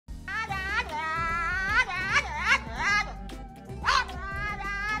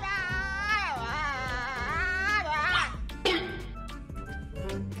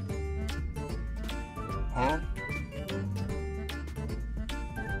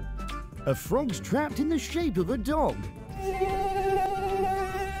A frog's trapped in the shape of a dog.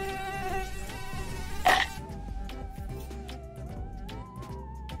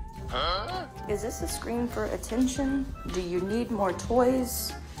 Is this a scream for attention? Do you need more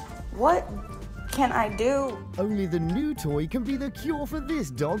toys? What can I do? Only the new toy can be the cure for this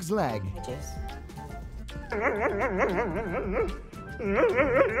dog's leg.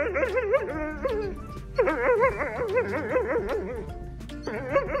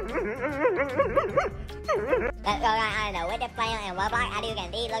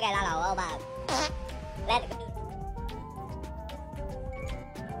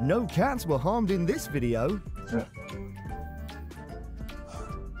 No cats were harmed in this video.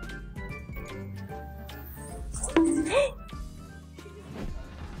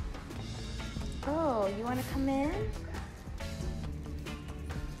 Oh, you want to come in?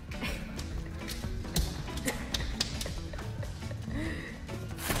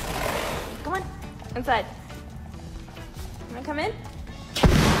 Come on, inside. You want to come in?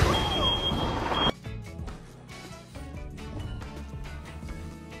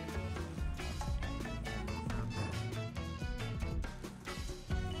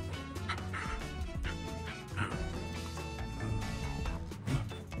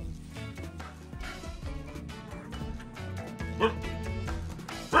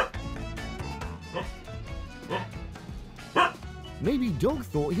 Maybe Dog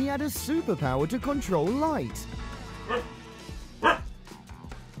thought he had a superpower to control light. What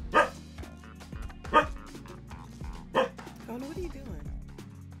are you doing?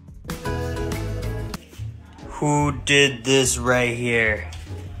 Who did this right here?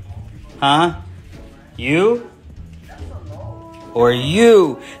 Huh? You? Or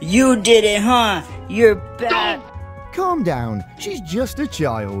you? You did it, huh? You're bad. Calm down. She's just a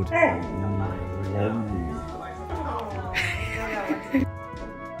child.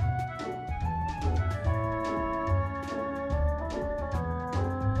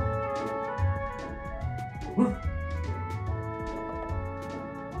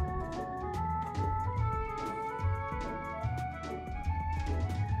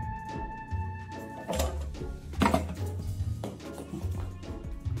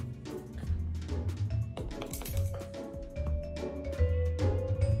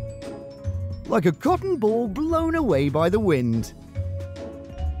 Like a cotton ball blown away by the wind.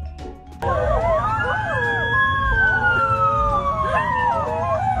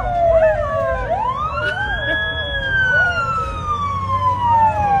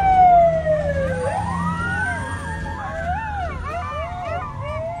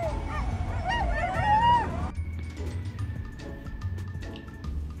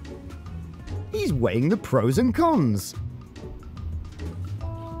 He's weighing the pros and cons.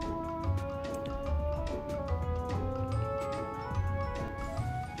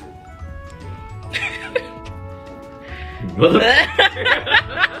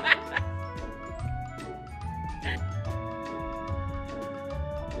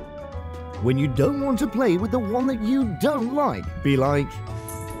 When you don't want to play with the one that you don't like, be like,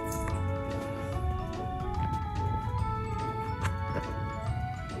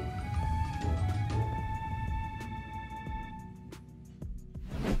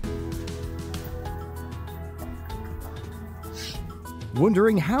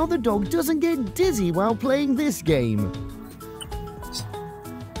 wondering how the dog doesn't get dizzy while playing this game.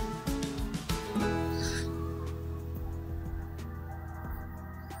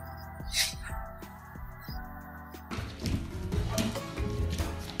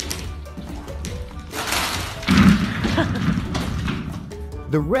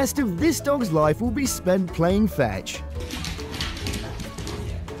 The rest of this dog's life will be spent playing fetch.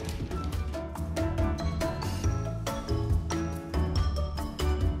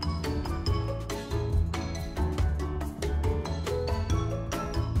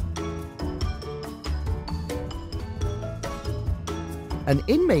 An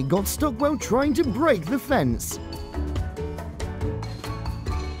inmate got stuck while trying to break the fence.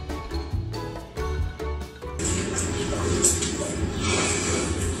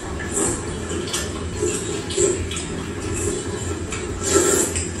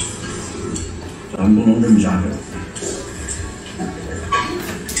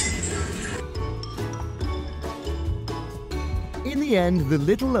 In the end, the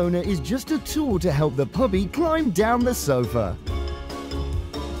little owner is just a tool to help the puppy climb down the sofa.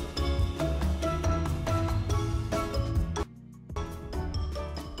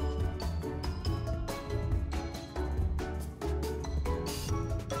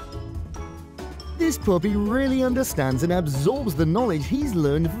 This puppy really understands and absorbs the knowledge he's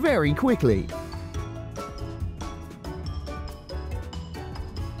learned very quickly.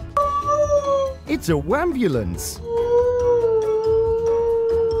 It's a wambulance.